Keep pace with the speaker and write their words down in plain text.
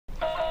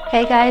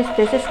Hey guys,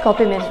 this is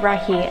Debra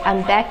here.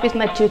 I'm back with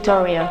my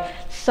tutorial.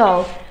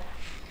 So,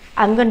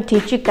 I'm going to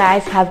teach you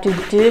guys how to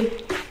do,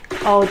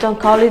 don't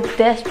call it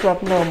death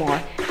drop no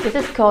more. This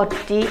is called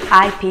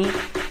DIP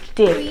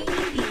dip.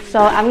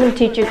 So, I'm going to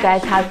teach you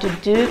guys how to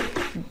do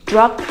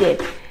drop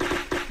dip.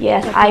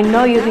 Yes, I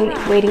know you've been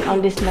waiting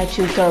on this my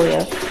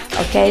tutorial.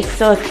 Okay,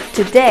 so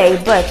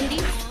today, but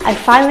I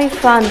finally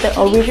found the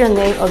original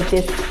name of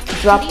this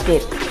drop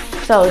dip.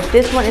 So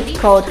this one is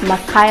called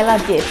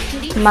Mackaella Dip.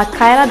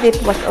 Mackaella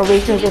Dip was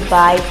originated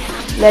by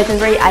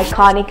legendary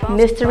iconic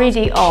Mystery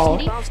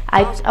Dior.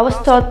 I was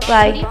taught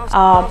by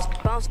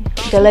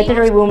the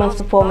legendary woman's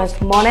performance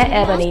Monet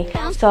Ebony.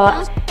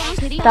 So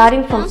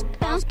starting from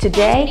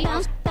today,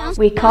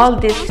 we call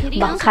this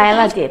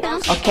Mackaella Dip.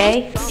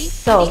 Okay?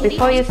 So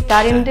before you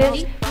starting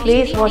this,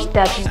 please watch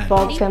that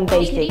Vogue Fem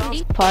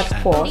Basic Part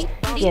 4.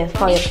 Yes,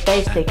 for your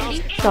basic.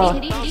 So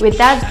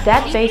without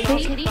that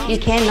basic, you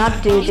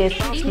cannot do this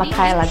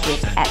Mackaella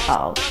Dip at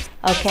all.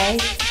 Okay,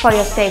 for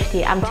your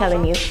safety, I'm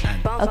telling you.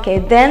 Okay,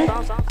 then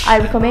I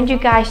recommend you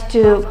guys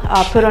to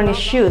put on your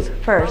shoes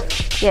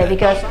first. Yeah,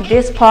 because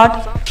this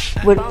part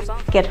would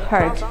get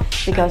hurt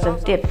because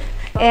of dip.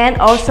 And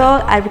also,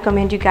 I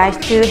recommend you guys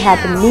to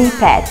have a knee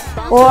pad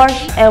or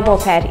elbow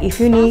pad if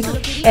you need.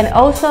 And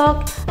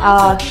also,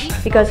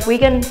 because we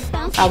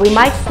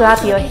might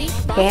slap your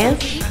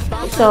hands,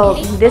 so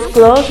this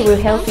gloves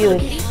will help you,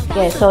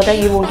 yeah, so that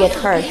you won't get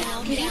hurt.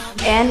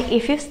 And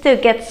if you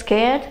still get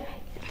scared,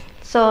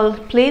 so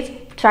please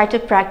try to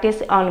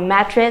practice on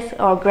mattress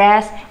or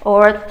grass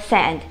or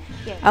sand.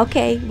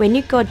 Okay, when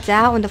you go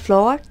down on the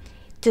floor,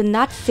 do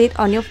not sit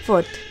on your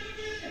foot.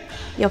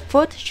 Your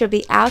foot should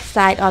be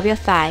outside of your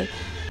thigh.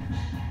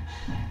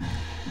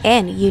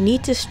 And you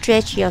need to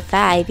stretch your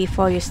thigh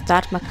before you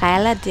start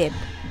Mackaella Dip.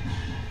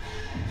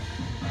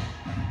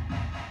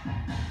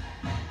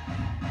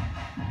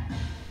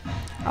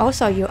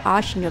 Also, you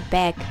arch your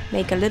back.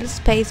 Make a little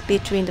space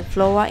between the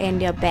floor and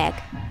your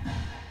back.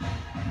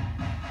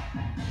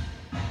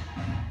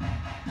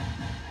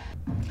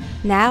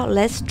 Now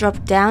let's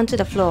drop down to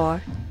the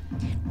floor.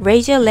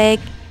 Raise your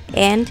leg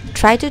and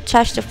try to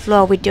touch the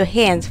floor with your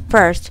hands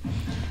first.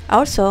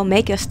 Also,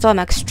 make your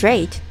stomach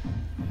straight.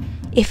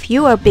 If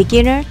you are a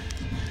beginner,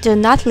 do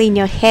not lean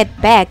your head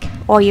back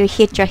or you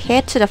hit your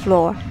head to the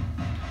floor.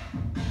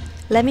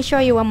 Let me show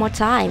you one more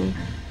time.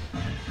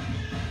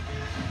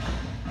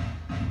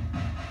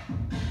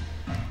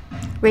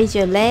 Raise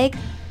your leg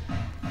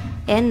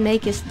and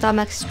make your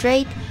stomach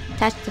straight.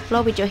 Touch the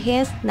floor with your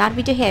hands, not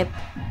with your hip.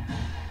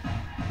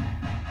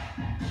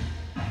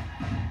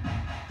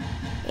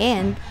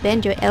 And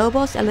bend your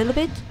elbows a little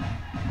bit.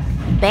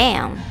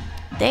 Bam!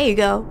 There you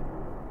go.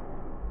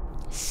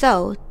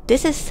 So,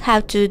 this is how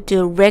to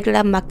do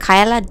regular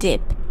Mackaella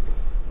Dip.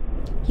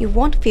 You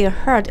won't feel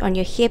hurt on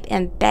your hip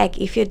and back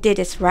if you did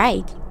this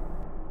right.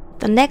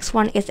 The next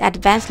one is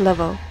advanced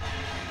level.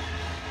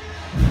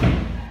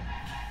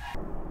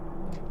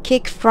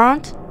 Kick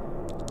front,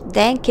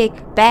 then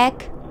kick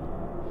back,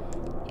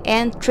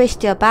 and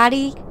twist your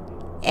body,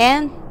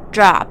 and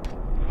drop.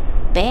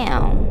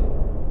 Bam!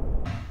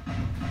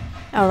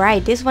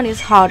 Alright, this one is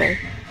harder.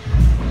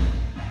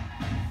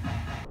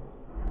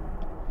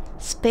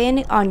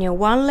 Spin on your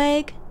one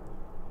leg.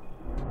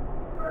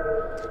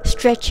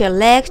 Stretch your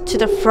legs to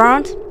the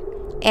front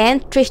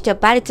and twist your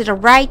body to the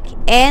right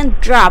and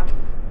drop.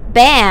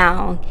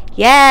 Bam!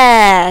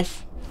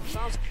 Yes!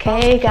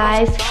 Okay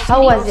guys,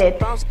 how was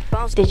it?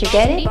 Did you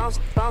get it?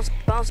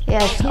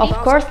 Yes, of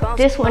course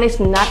this one is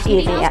not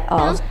easy at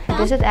all.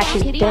 This is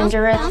actually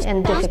dangerous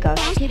and difficult.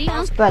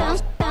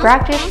 But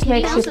practice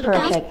makes you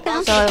perfect.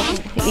 So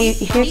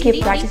if you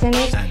keep practicing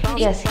it,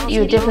 yes,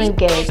 you definitely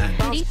get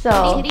it.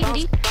 So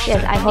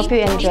yes, I hope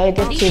you enjoyed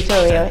this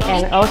tutorial,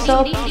 and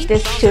also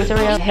this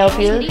tutorial help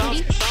you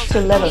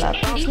to level up.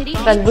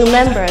 But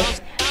remember,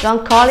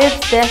 don't call it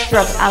death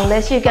drop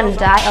unless you're gonna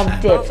die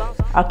of dip.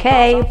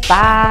 Okay,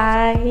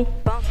 bye!